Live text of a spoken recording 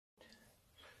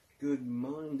Good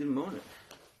morning.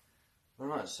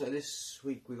 Alright, so this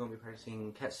week we're going to be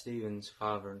practicing Cat Stevens,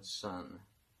 Father and Son.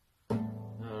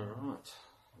 Alright,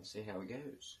 let's see how it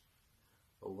goes.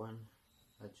 A 1,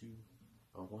 a 2,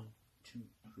 a 1, 2,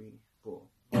 3, 4.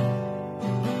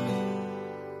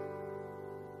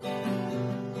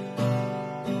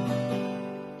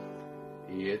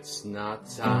 It's not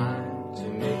time to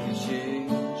make a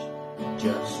change,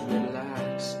 just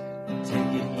relax,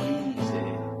 take it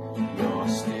easy. You're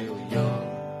still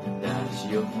young, that's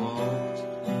your fault.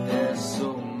 There's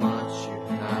so much you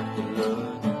have to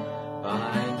learn.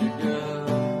 Find a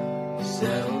girl,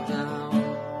 settle down.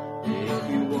 If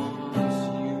you want,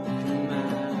 you can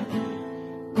marry.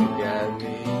 Look at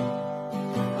me,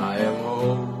 I am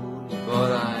old,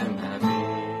 but I'm happy.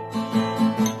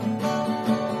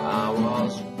 I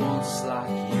was once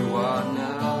like you are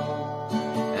now,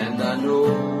 and I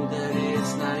know that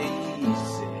it's not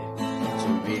easy to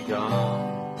be gone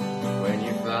when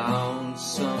you found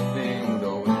something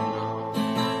going on.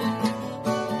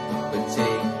 But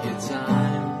take your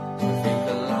time to think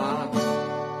a lot,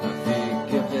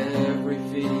 think of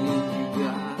everything you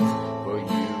got, for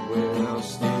you will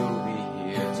still be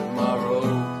here tomorrow,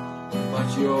 but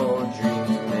your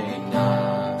dreams may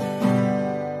not.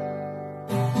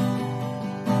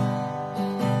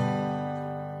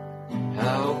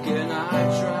 How can I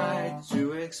try to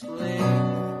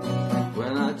explain?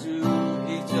 When I do,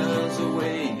 he turns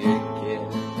away again.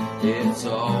 It's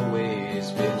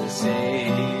always been the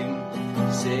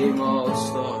same old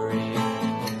story.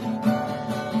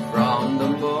 From the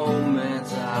moment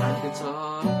I could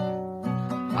talk,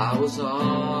 I was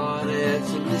ordered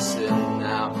to listen.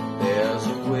 Now there's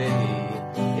a way,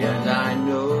 and I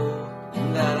know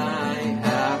that I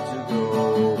have to go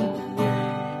away.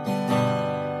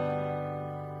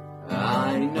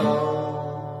 I know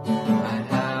I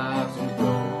have to go.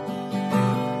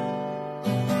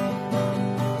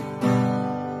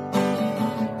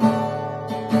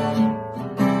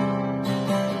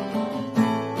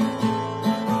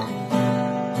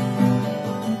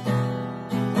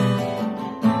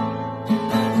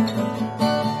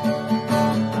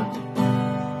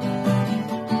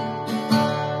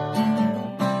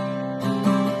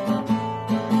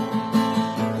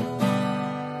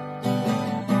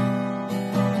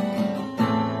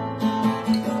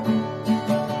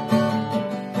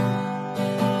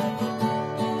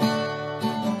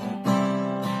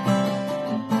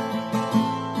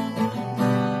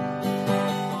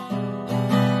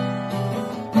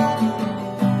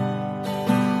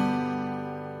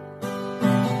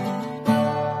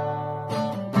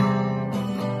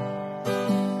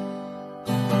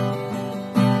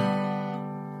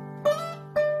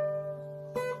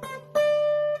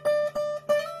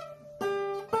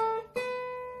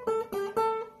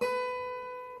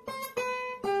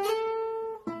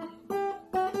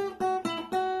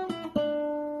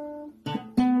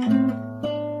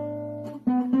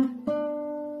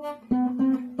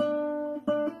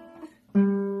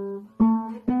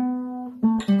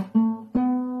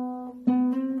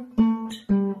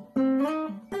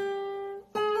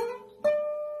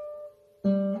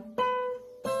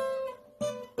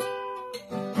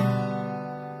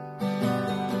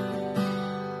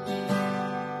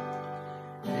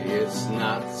 It's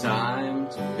not time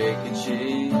to make a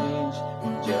change,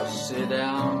 just sit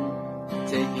down,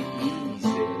 take it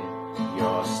easy.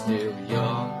 You're still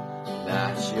young,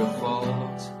 that's your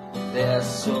fault. There's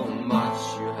so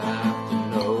much you have to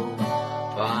know.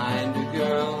 Find a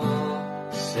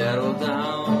girl, settle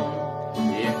down.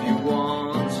 If you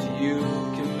want, you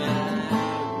can marry.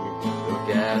 Look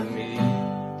at me,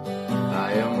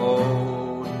 I am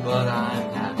old, but I'm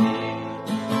happy.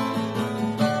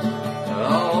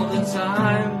 All the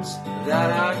times that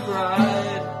I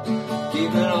cried,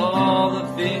 even all the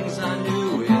things I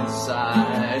knew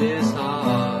inside, is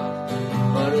hard,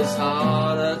 but it's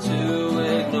harder to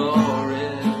ignore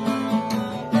it.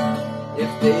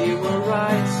 If they were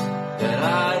right, then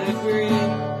I'd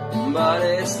agree, but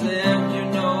it's them, you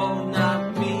know,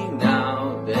 not me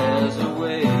now. There's a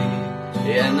way,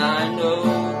 and I know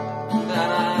that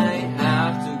I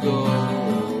have to go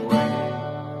away.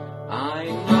 I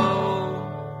know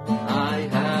I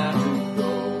have to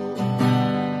go.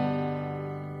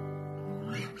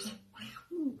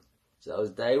 So that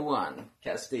was day 1,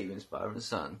 Cat Stevens, Father and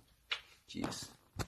Son. Cheers.